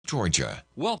Georgia.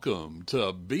 Welcome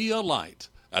to Be a Light,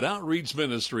 an outreach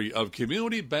ministry of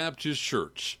Community Baptist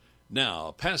Church.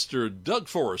 Now, Pastor Doug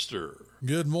Forrester.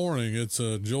 Good morning. It's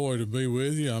a joy to be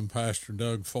with you. I'm Pastor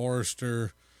Doug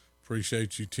Forrester.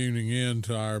 Appreciate you tuning in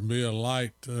to our Be a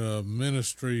Light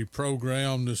ministry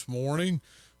program this morning.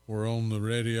 We're on the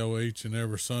radio each and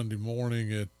every Sunday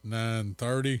morning at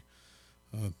 9:30.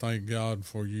 Thank God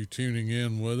for you tuning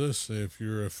in with us. If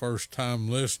you're a first-time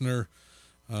listener,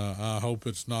 I hope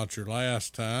it's not your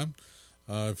last time.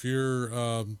 If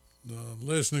you're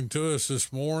listening to us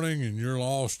this morning and you're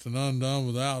lost and undone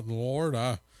without the Lord,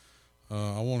 I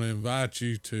want to invite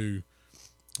you to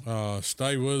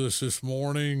stay with us this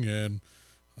morning. And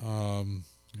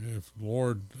if the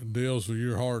Lord deals with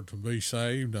your heart to be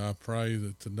saved, I pray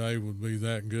that today would be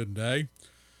that good day.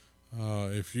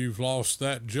 If you've lost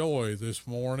that joy this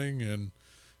morning and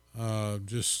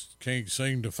just can't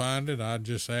seem to find it, I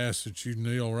just ask that you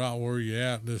kneel right where you're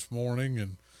at this morning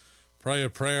and pray a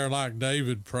prayer like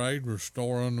David prayed,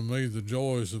 restore unto me the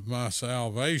joys of my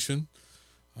salvation.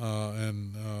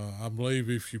 I believe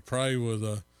if you pray with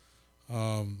a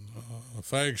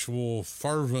effectual,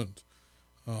 fervent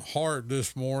heart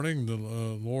this morning, the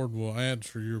Lord will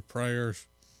answer your prayers.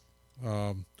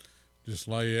 Just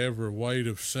lay every weight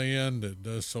of sin that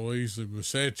does so easily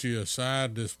beset you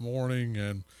aside this morning,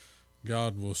 and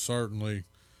God will certainly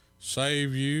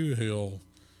save you. He'll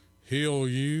heal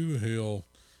you. He'll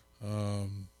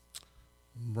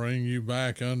bring you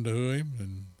back unto Him.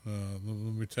 And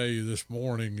let me tell you this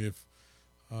morning,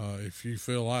 if you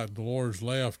feel like the Lord's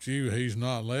left you, He's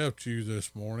not left you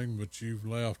this morning, but you've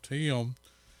left Him,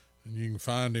 and you can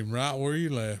find Him right where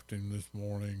you left Him this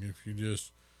morning if you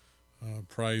just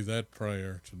pray that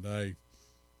prayer today.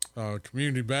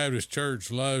 Community Baptist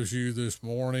Church loves you this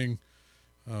morning.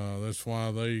 That's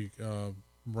why they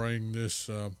bring this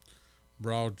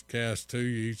broadcast to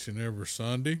you each and every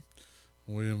Sunday.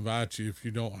 We invite you, if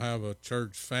you don't have a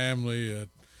church family that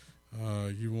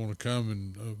you want to come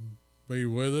and be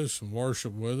with us and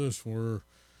worship with us,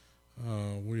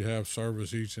 we have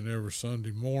service each and every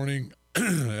Sunday morning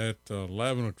at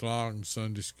 11 o'clock and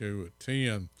Sunday school at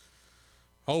 10.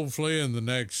 Hopefully in the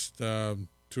next 2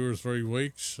 or 3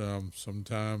 weeks,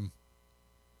 sometime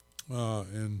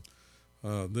in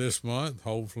this month,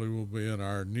 hopefully we'll be in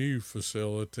our new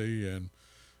facility, and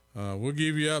we'll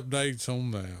give you updates on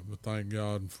that. But thank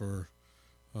God for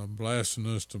blessing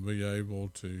us to be able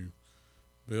to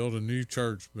build a new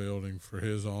church building for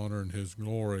His honor and His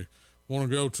glory. I want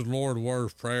to go to the Lord a word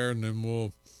of prayer, and then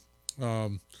we'll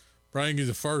bring you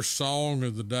the first song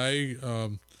of the day.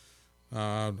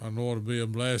 I know it'll be a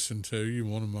blessing to you.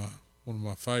 One of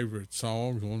my favorite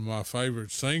songs, one of my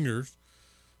favorite singers,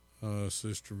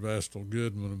 Sister Vestal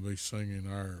Goodman, will be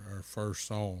singing our first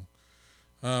song.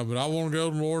 But I want to go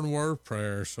to the Lord in a word of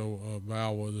prayer, so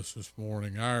bow with us this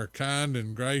morning. Our kind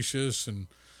and gracious and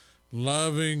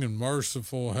loving and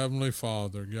merciful Heavenly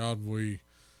Father, God, we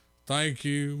thank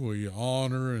you, we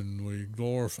honor, and we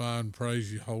glorify and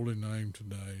praise your holy name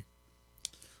today.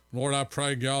 Lord, I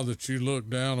pray, God, that you look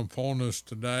down upon us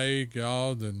today,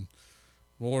 God, and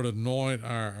Lord, anoint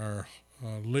our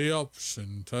lips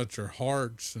and touch our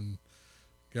hearts, and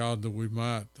God, that we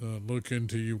might look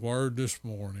into your word this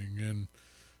morning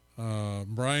and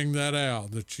bring that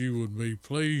out that you would be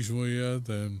pleased with,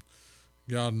 and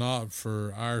God, not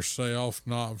for ourselves,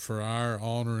 not for our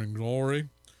honor and glory,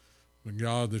 but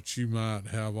God, that you might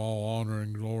have all honor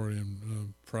and glory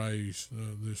and praise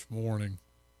this morning.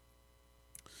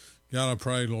 God, I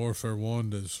pray, Lord, for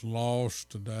everyone that's lost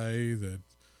today, that,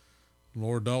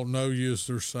 Lord, don't know you as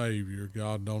their Savior.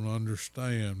 God, don't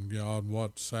understand, God,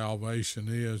 what salvation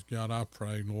is. God, I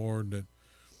pray, Lord, that,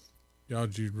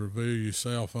 God, you'd reveal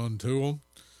yourself unto them.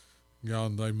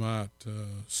 God, they might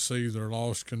see their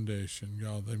lost condition.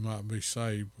 God, they might be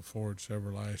saved before it's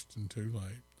everlasting too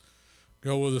late.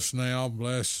 Go with us now.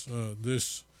 Bless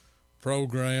this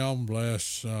program.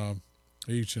 Bless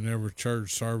each and every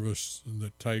church service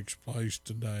that takes place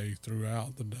today,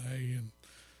 throughout the day and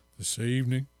this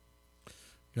evening.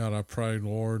 God, I pray,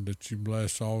 Lord, that you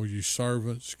bless all your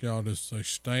servants, God, as they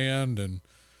stand and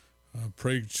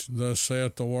preach, thus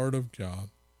saith the word of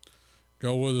God.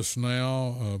 Go with us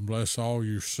now. Bless all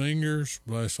your singers.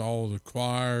 Bless all the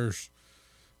choirs.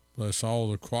 Bless all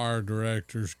the choir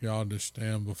directors, God, that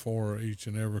stand before each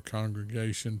and every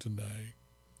congregation today.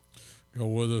 Go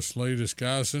with us, lead us,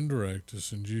 guide us, and direct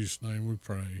us. In Jesus' name we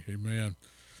pray. Amen.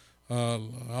 I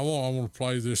want to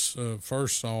play this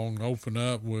first song, open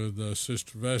up with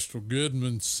Sister Vestal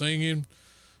Goodman singing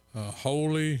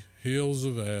Holy Hills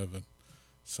of Heaven.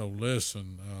 So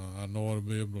listen, I know it'll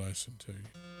be a blessing to you.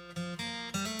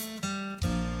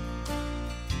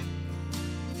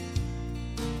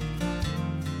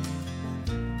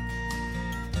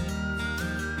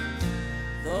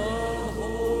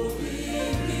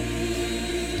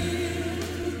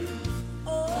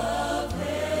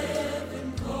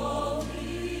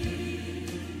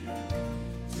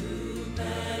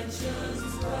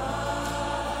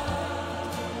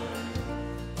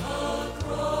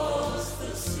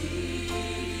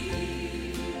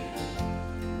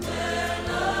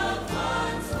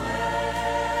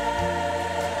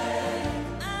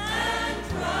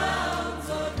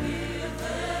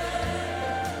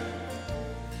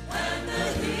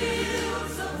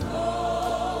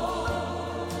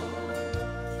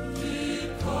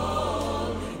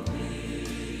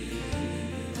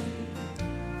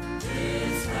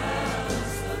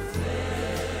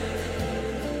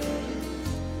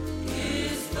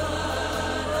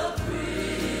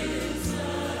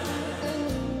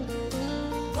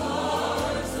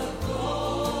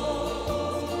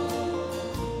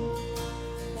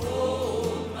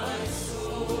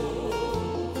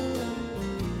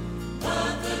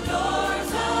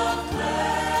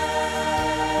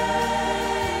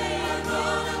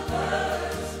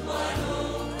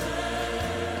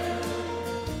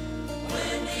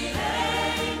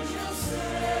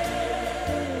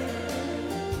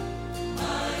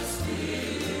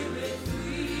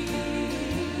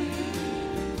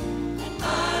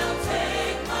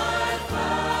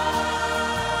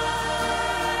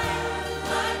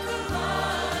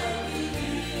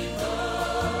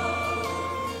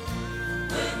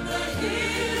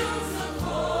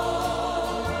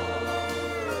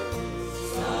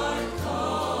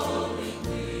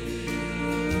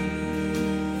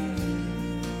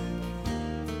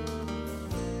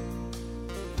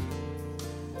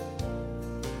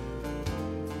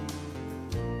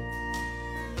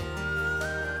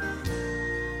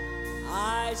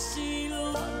 I see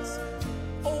lots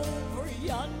over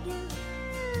yonder.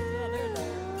 Yeah, they're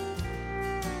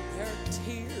there. Their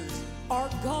tears are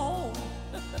gone,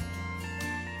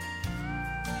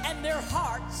 and their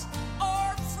hearts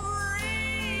are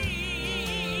free.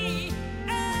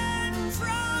 And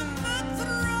from the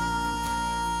throne,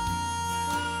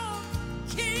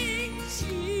 King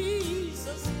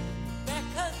Jesus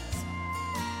beckons.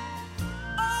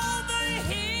 All the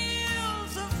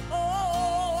hills of home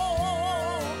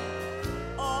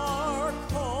are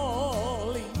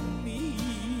calling me.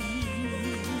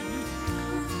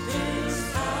 This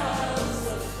house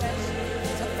of flesh,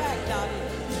 it's a fact out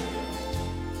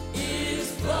here,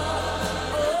 is but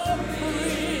a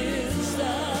prison,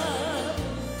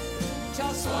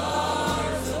 just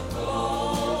bars of bone.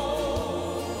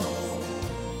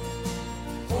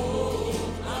 Hold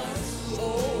my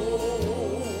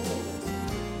soul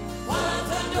while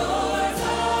the doors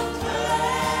of clay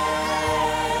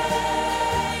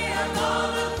are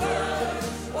gonna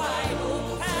burst wide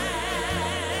open.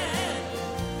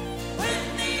 When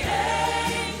the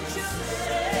angel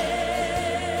said,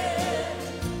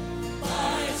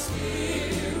 my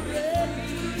spirit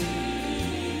leave,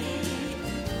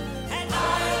 and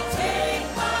I'll take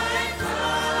my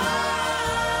bride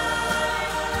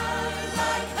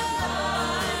like a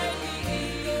mighty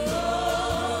eagle.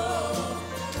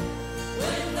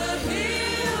 When the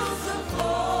hills of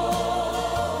home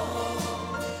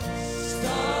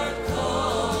start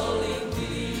calling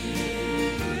me.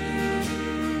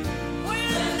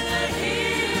 When the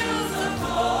hills of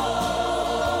home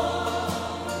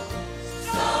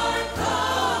start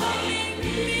calling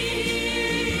me.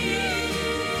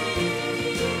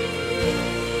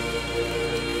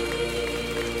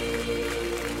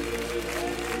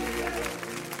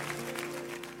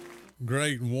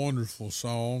 Great and wonderful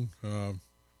song.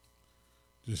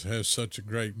 Just has such a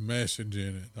great message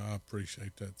in it. I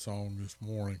appreciate that song this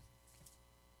morning.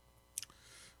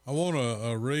 I want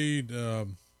to read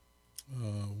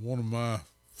one of my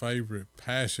favorite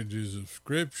passages of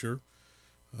Scripture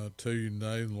to you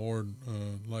today. The Lord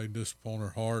laid this upon our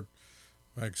heart.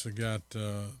 I've actually got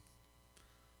a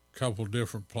couple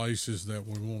different places that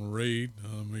we want to read.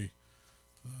 Let me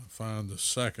find the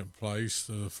second place.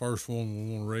 The first one we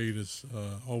want to read is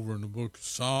over in the book of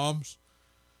Psalms,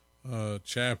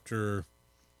 chapter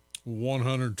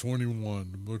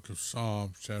 121. The book of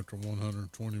Psalms, chapter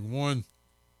 121.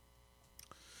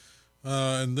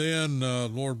 And then,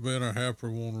 Lord being our helper,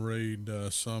 we want to read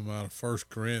some out of 1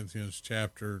 Corinthians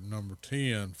chapter number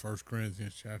 10. 1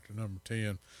 Corinthians chapter number 10.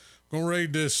 I'm going to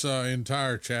read this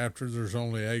entire chapter. There's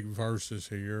only 8 verses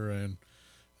here. And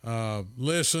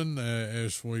listen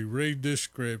as we read this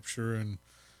scripture, and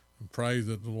pray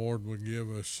that the Lord would give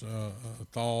us a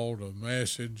thought, a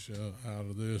message out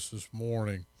of this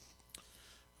morning.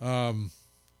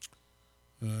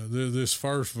 This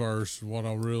first verse is what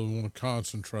I really want to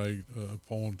concentrate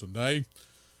upon today.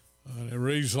 It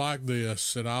reads like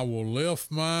this, that I will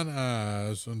lift mine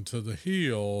eyes unto the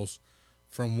hills,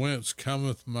 from whence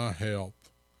cometh my help.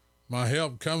 My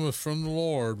help cometh from the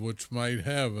Lord, which made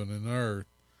heaven and earth.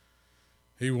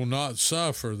 He will not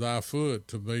suffer thy foot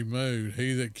to be moved.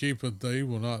 He that keepeth thee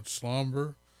will not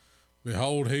slumber.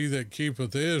 Behold, he that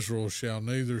keepeth Israel shall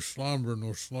neither slumber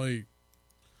nor sleep.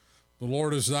 The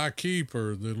Lord is thy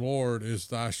keeper. The Lord is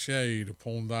thy shade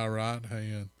upon thy right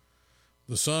hand.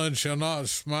 The sun shall not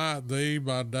smite thee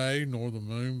by day, nor the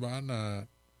moon by night.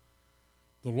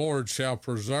 The Lord shall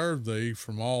preserve thee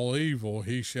from all evil.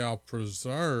 He shall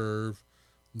preserve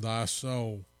thy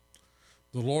soul.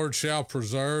 The Lord shall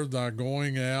preserve thy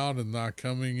going out and thy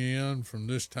coming in from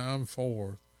this time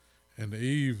forth, and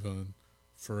even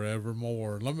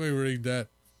forevermore. Let me read that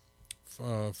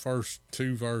first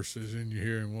 2 verses in your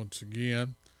hearing once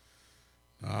again.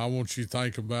 Now, I want you to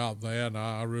think about that.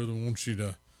 I really want you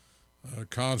to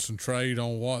concentrate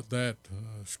on what that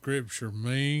scripture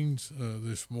means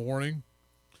this morning.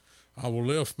 I will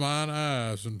lift mine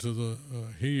eyes unto the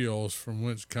hills, from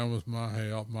whence cometh my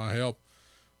help. My help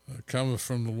cometh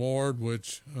from the Lord,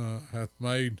 which hath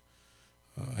made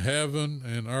heaven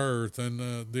and earth. And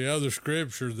the other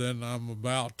scripture that I'm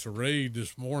about to read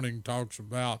this morning talks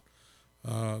about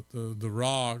the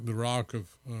rock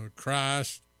of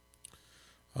Christ.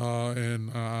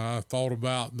 And I thought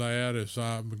about that as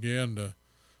I began to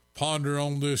ponder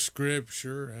on this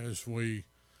scripture, as we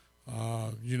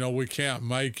we can't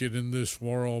make it in this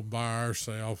world by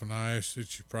ourselves, and I ask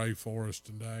that you pray for us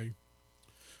today.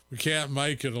 We can't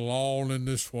make it alone in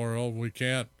this world. We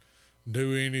can't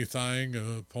do anything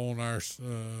upon our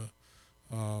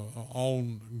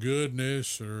own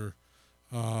goodness or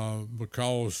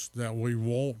because that we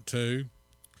want to.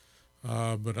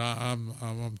 but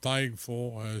I'm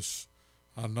thankful, as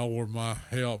I know where my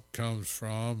help comes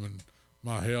from, and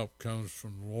my help comes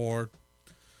from the Lord.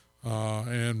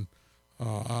 And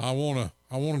I want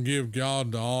to give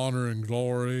God the honor and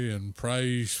glory and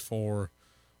praise for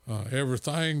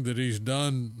everything that He's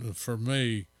done for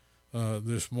me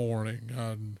this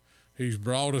morning. He's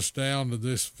brought us down to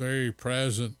this very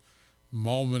present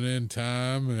moment in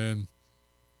time, and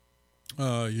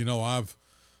I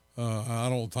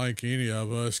don't think any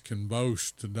of us can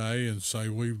boast today and say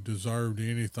we've deserved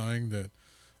anything that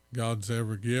God's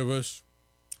ever give us.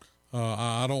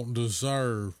 I don't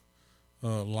deserve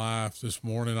life this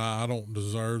morning. I don't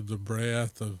deserve the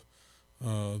breath of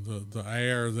the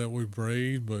air that we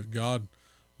breathe, but God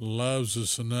loves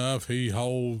us enough. He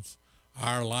holds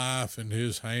our life in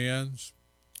His hands.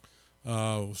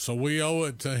 So we owe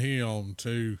it to Him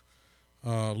to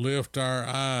lift our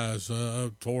eyes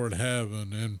up toward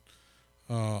heaven and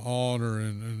honor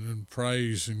and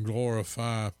praise and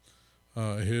glorify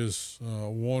His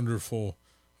wonderful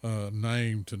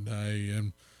name today.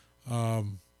 And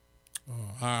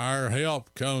our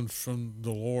help comes from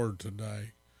the Lord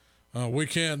today. We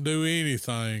can't do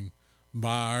anything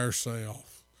by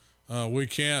ourselves. We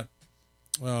can't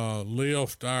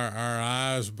lift our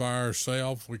eyes by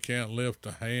ourselves. We can't lift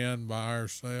a hand by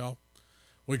ourselves.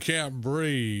 We can't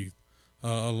breathe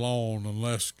alone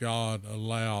unless God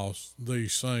allows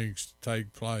these things to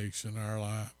take place in our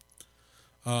life.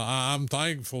 I'm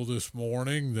thankful this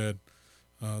morning that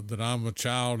I'm a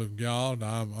child of God.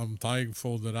 I'm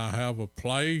thankful that I have a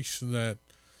place that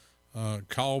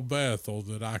called Bethel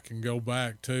that I can go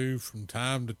back to from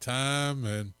time to time,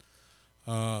 and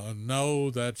know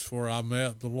that's where I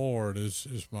met the Lord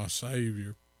as my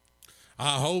Savior.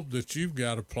 I hope that you've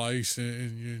got a place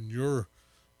in your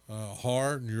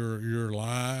heart and your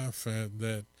life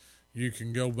that you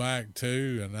can go back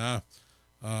to, and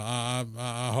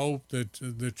I hope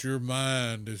that your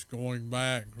mind is going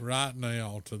back right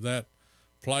now to that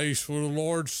place where the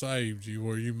Lord saved you,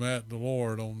 where you met the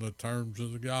Lord on the terms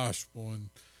of the gospel,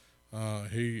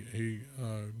 and He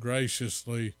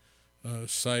graciously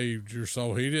saved your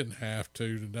soul. He didn't have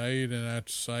to today. He didn't have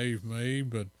to save me,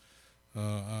 but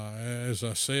as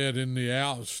I said in the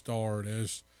outstart,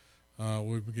 as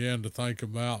we began to think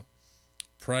about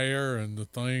prayer and the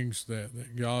things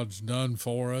that God's done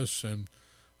for us, and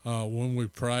when we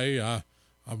pray, I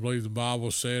believe the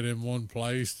Bible said in one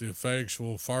place, the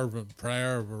effectual fervent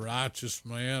prayer of a righteous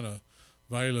man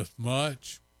availeth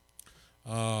much.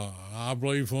 I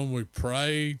believe when we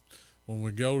pray, when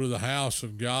we go to the house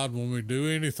of God, when we do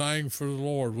anything for the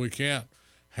Lord, we can't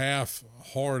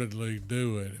half-heartedly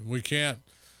do it. We can't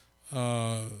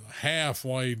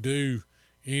halfway do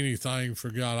anything for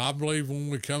God. I believe when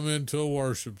we come into a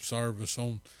worship service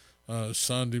on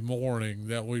Sunday morning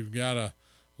that we've got to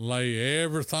lay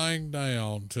everything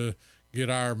down to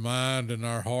get our mind and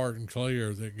our heart and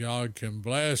clear, that God can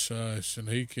bless us and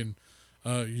He can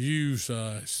use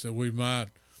us, that we might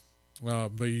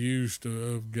be used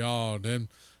of God. And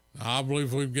I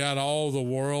believe we've got all the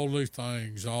worldly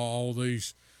things, all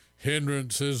these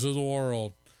hindrances of the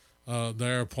world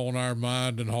there upon our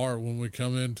mind and heart when we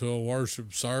come into a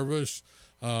worship service.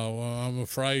 I'm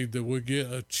afraid that we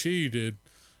get cheated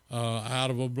out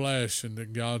of a blessing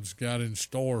that God's got in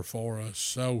store for us.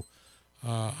 So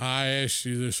I ask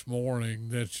you this morning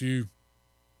that you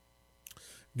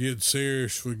get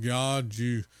serious with God.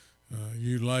 You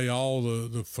lay all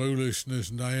the foolishness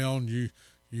down. You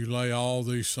lay all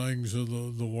these things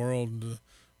of the world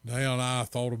down. I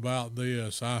thought about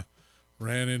this. I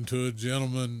ran into a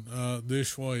gentleman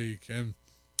this week, and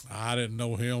I didn't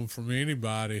know him from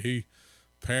anybody. He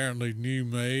apparently knew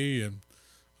me, and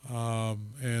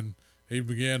he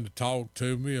began to talk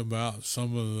to me about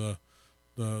some of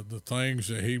the things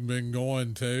that he'd been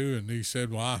going to, and he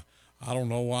said, "Well, I don't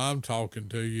know why I'm talking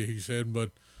to you." He said,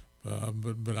 "But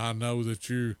I know that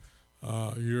you're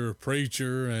a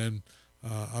preacher, and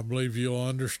I believe you'll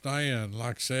understand."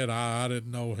 Like I said, I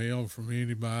didn't know him from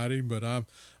anybody, but I'm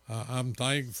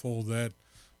thankful that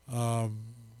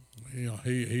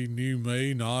he knew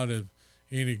me, not of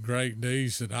any great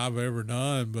deeds that I've ever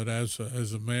done, but as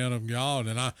a man of God.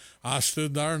 And I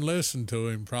stood there and listened to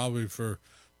him probably for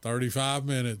 35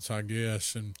 minutes, I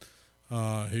guess, and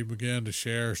he began to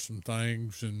share some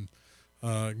things, and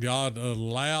God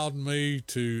allowed me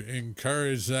to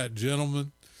encourage that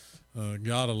gentleman.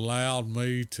 God allowed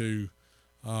me to,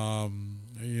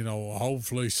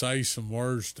 hopefully say some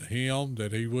words to him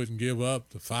that he wouldn't give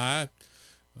up the fight.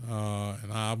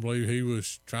 And I believe he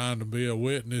was trying to be a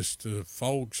witness to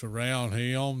folks around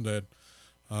him that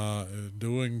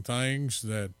doing things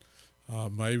that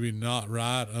maybe not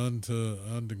right unto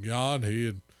God. He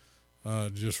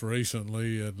had just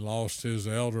recently had lost his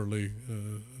elderly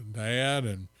dad,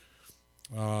 and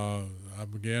I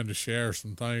began to share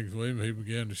some things with him. He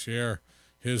began to share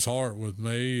his heart with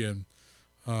me, and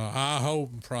I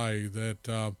hope and pray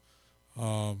that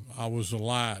I was a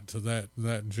light to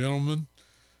that gentleman,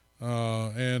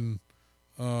 and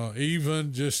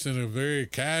even just in a very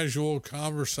casual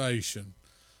conversation.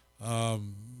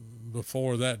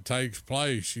 Before that takes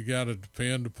place, you got to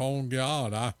depend upon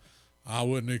God. I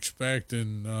wasn't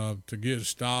expecting to get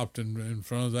stopped in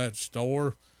front of that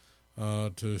store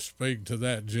to speak to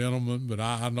that gentleman, but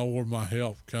I know where my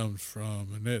help comes from,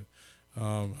 and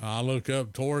I look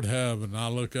up toward heaven. I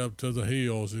look up to the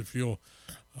hills. If you'll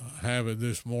have it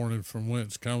this morning, from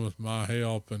whence cometh my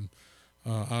help, and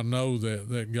I know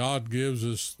that God gives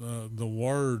us the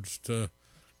words to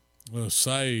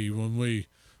say when we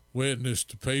witness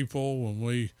to people, when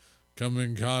we come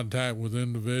in contact with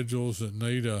individuals that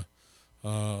need a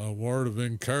word of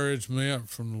encouragement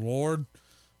from the Lord.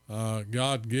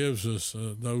 God gives us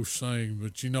those things,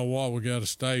 but you know what? We got to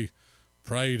stay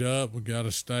prayed up. We got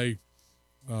to stay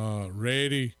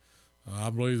ready. I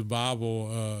believe the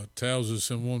Bible tells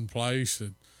us in one place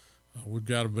that we've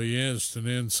got to be instant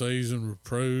in season,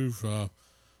 reprove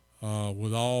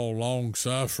with all long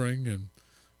suffering, and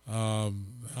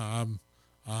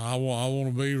I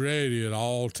want to be ready at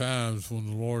all times when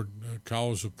the Lord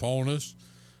calls upon us.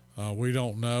 We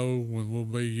don't know when we'll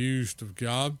be used of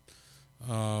God.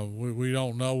 We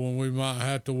don't know when we might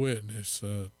have to witness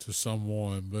to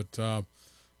someone, but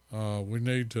we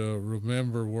need to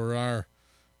remember where our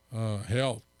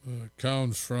help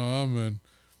comes from, and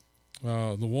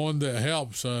the one that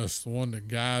helps us, the one that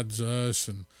guides us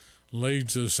and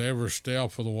leads us every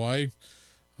step of the way.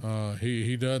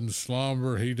 He doesn't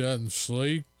slumber. He doesn't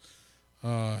sleep.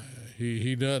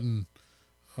 He doesn't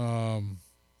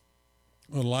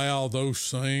allow those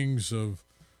things of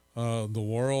the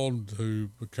world to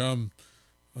become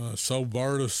so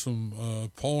burdensome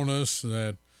upon us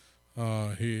that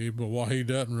but what he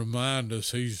doesn't remind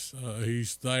us, he's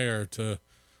there to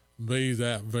be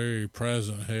that very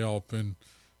present help in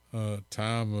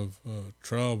time of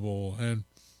trouble, and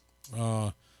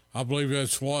I believe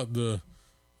that's what the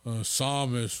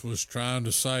psalmist was trying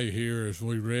to say here as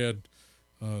we read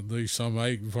these some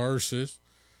 8 verses,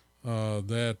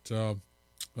 that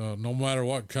no matter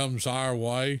what comes our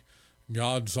way,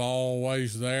 God's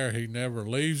always there. He never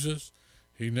leaves us.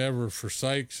 He never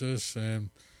forsakes us, and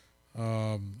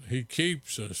he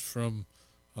keeps us from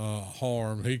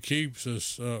harm. He keeps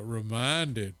us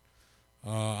reminded.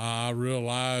 I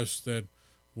realize that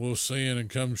we'll sin and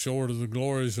come short of the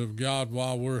glories of God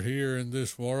while we're here in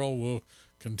this world. We'll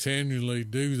continually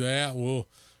do that. We'll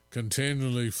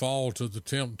continually fall to the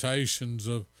temptations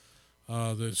of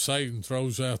that Satan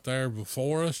throws out there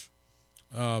before us,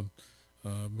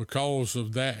 because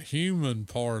of that human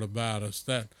part about us,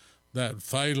 that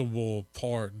fallible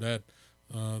part, that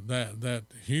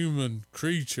human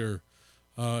creature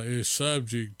is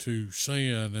subject to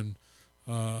sin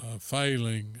and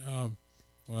failing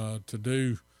to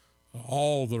do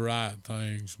all the right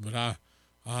things. But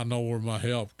I know where my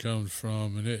help comes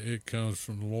from, and it comes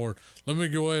from the Lord. Let me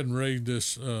go ahead and read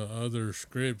this other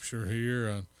scripture here.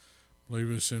 I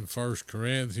believe it's in 1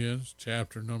 Corinthians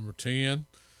chapter number 10.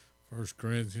 1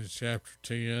 Corinthians chapter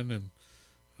 10, and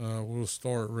we'll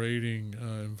start reading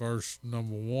in verse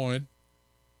number 1.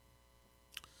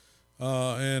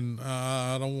 And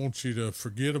I don't want you to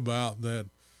forget about that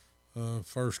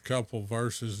first couple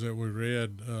verses that we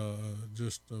read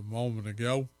just a moment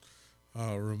ago.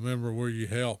 Remember where your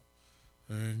help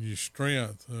and your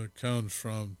strength comes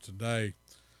from today.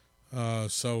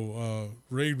 So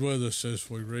read with us as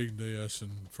we read this in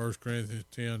 1 Corinthians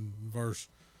 10, verse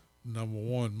number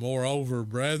 1. Moreover,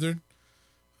 brethren,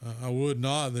 I would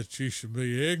not that you should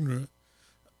be ignorant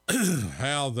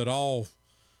how that all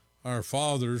our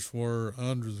fathers were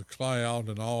under the cloud,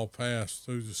 and all passed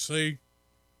through the sea.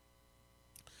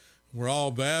 We're all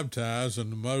baptized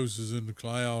unto Moses in the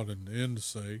cloud and in the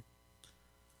sea,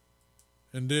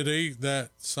 and did eat that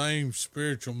same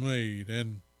spiritual meat,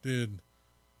 and did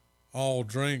all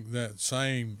drink that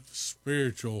same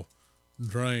spiritual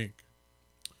drink.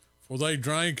 For they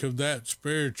drank of that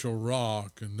spiritual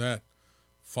rock, and that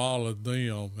followed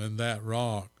them, and that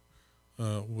rock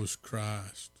was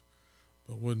Christ.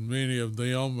 But with many of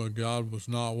them God was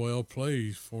not well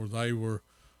pleased, for they were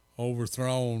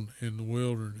overthrown in the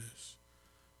wilderness.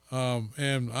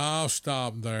 And I'll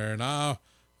stop there, and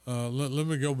let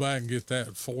me go back and get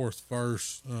that 4th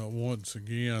verse once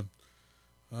again.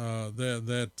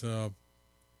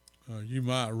 you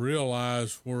might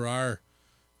realize where our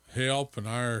help and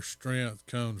our strength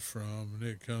comes from, and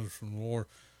it comes from the Lord.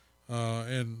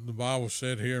 And the Bible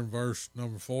said here in verse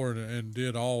number 4, and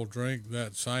did all drink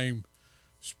that same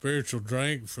spiritual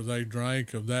drink, for they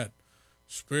drank of that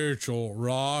spiritual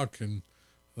rock, and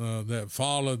that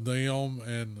followed them,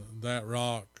 and that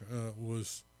rock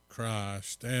was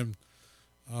Christ. And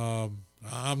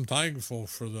I'm thankful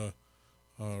for the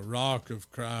rock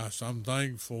of Christ. I'm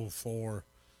thankful for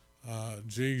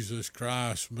Jesus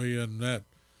Christ being that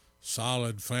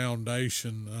solid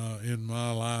foundation in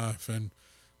my life. And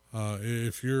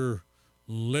if you're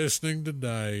listening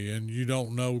today and you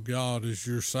don't know God as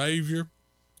your Savior,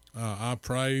 I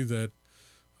pray that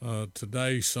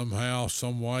today, somehow,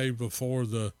 some way, before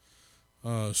the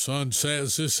sun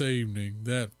sets this evening,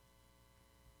 that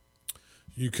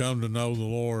you come to know the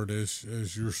Lord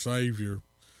as your Savior,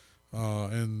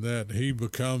 and that He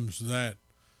becomes that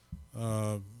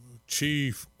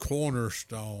chief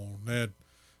cornerstone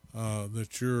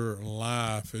that your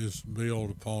life is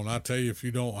built upon. I tell you, if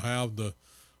you don't have the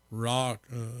rock,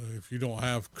 if you don't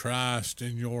have Christ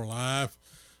in your life,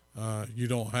 you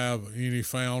don't have any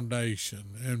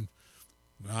foundation. And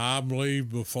I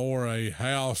believe before a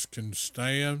house can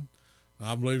stand,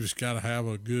 I believe it's got to have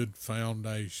a good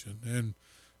foundation.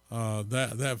 And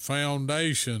that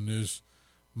foundation is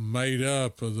made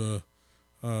up of the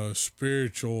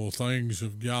spiritual things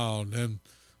of God, and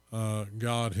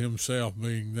God Himself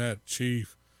being that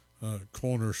chief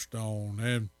cornerstone.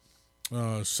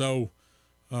 And so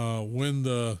when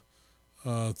the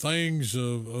things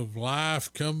of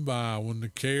life come by, when the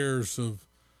cares of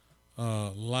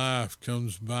life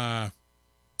comes by,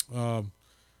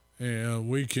 and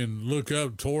we can look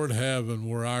up toward heaven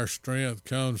where our strength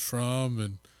comes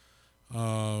from,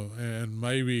 and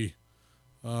maybe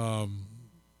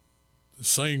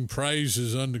sing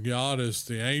praises unto God as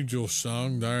the angels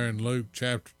sung there in Luke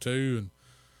chapter 2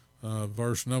 and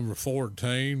verse number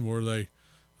 14, where they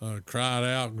cried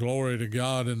out, "Glory to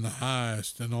God in the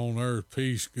highest, and on earth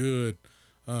peace,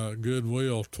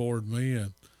 goodwill toward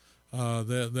men."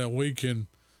 That we can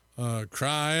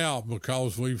cry out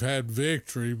because we've had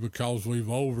victory, because we've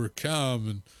overcome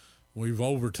and we've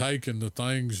overtaken the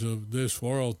things of this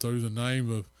world through the name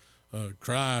of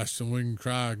Christ, and we can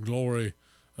cry glory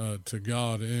to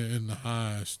God in the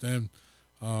highest. And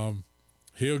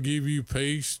He'll give you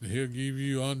peace, and He'll give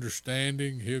you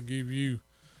understanding, He'll give you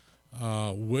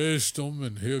wisdom,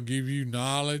 and He'll give you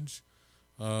knowledge,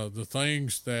 the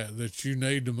things that you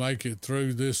need to make it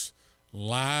through this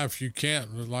life. You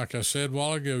can't, like I said a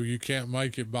while ago, you can't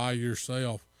make it by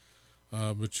yourself,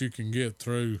 but you can get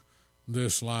through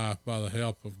this life by the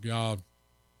help of God.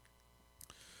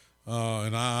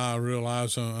 And I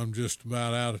realize I'm just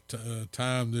about out of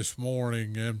time this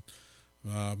morning, and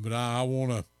but I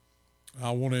want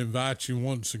to invite you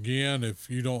once again, if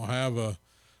you don't have a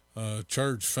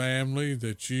church family,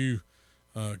 that you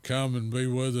come and be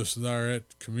with us there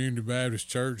at Community Baptist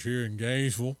Church here in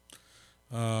Gainesville,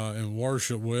 and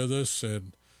worship with us at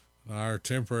our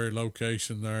temporary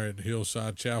location there at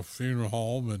Hillside Chapel Funeral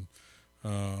Home. And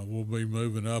we'll be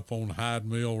moving up on Hyde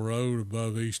Mill Road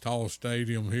above East Hall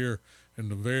Stadium here in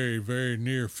the very, very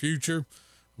near future.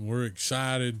 We're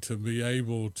excited to be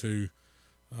able to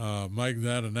make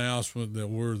that announcement that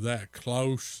we're that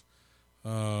close,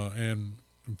 and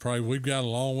pray. We've got a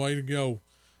long way to go.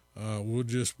 We'll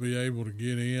just be able to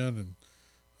get in, and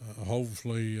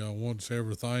hopefully once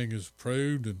everything is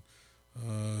approved, and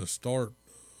start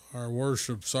our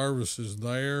worship services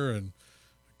there and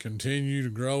continue to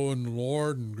grow in the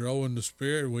Lord and grow in the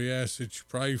Spirit. We ask that you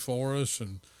pray for us,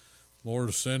 and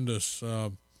Lord, send us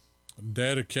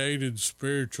dedicated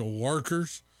spiritual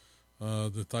workers,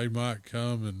 that they might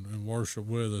come and worship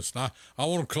with us. And I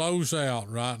want to close out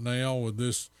right now with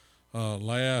this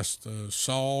last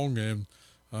song, and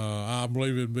I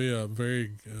believe it'd be a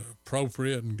very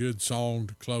appropriate and good song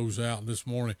to close out this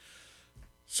morning.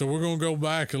 So we're going to go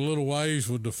back a little ways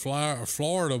with the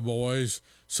Florida Boys.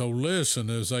 So listen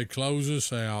as they close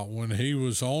us out. When He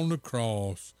was on the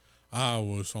cross, I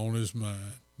was on His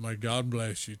mind. May God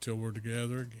bless you till we're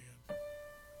together again.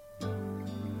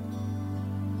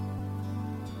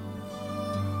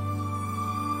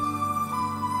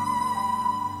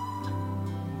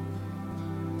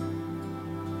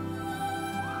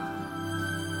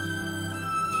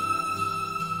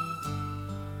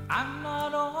 I'm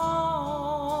not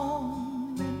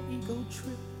on an ego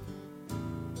trip.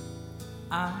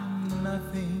 I'm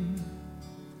nothing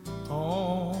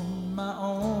on my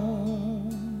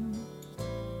own.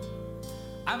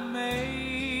 I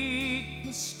make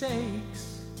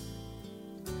mistakes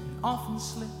and often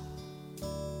slip.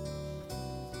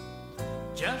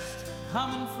 just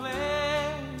common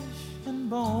flesh and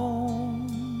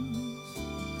bones,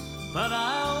 but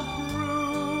I'll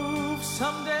prove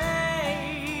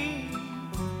someday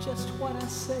just what I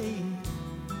say.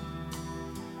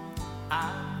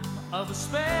 I'm of a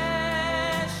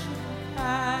special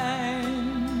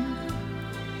kind.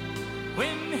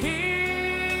 When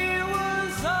he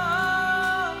was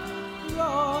a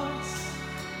loss,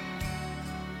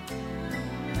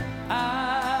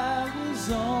 I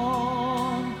was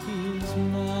on his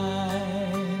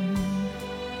mind.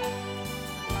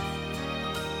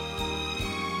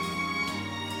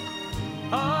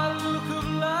 A look of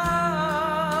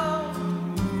love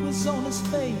was on his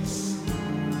face.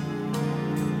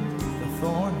 The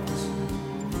thorns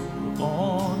were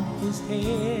on his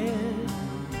head.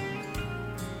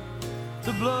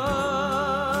 The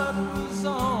blood was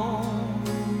on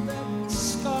that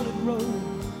scarlet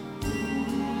robe,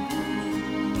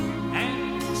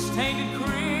 and stained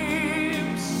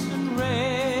crimson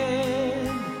red.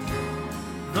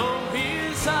 Though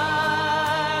his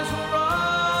eyes were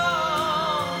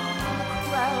on the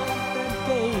crowd that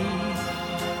day,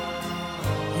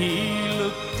 he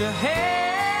looked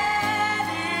ahead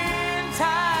in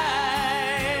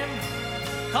time.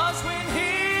 'Cause when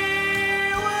he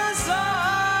was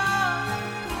lost,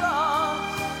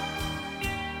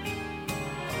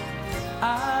 I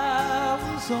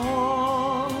was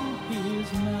on his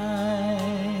mind.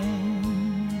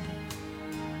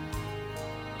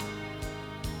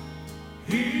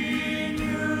 He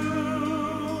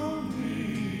knew me,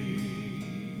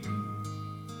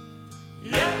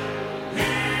 yet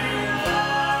he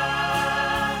loved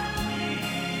me.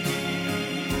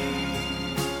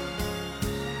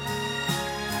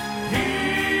 He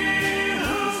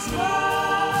whose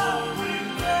glory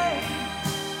makes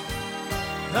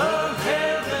the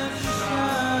heavens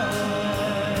shine,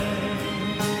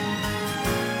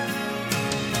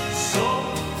 so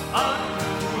unworthy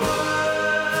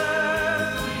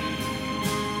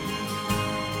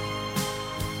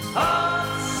of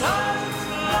such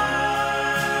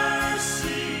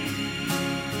mercy.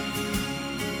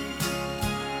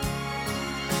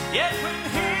 Yet when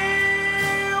he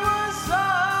was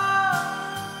lost,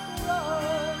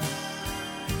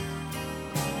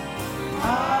 I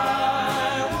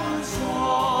was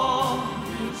on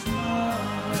his mind.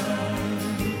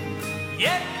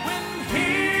 Yet when he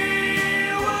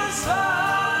was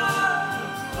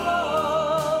lost,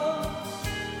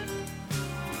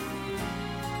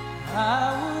 I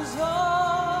was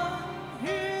on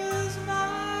his mind.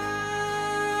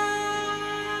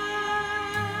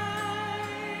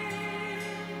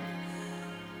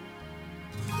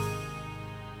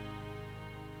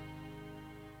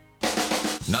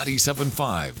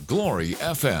 97.5 Glory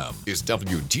FM is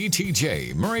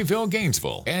WGTJ Murrayville,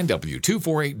 Gainesville, and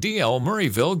W248DL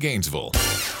Murrayville, Gainesville.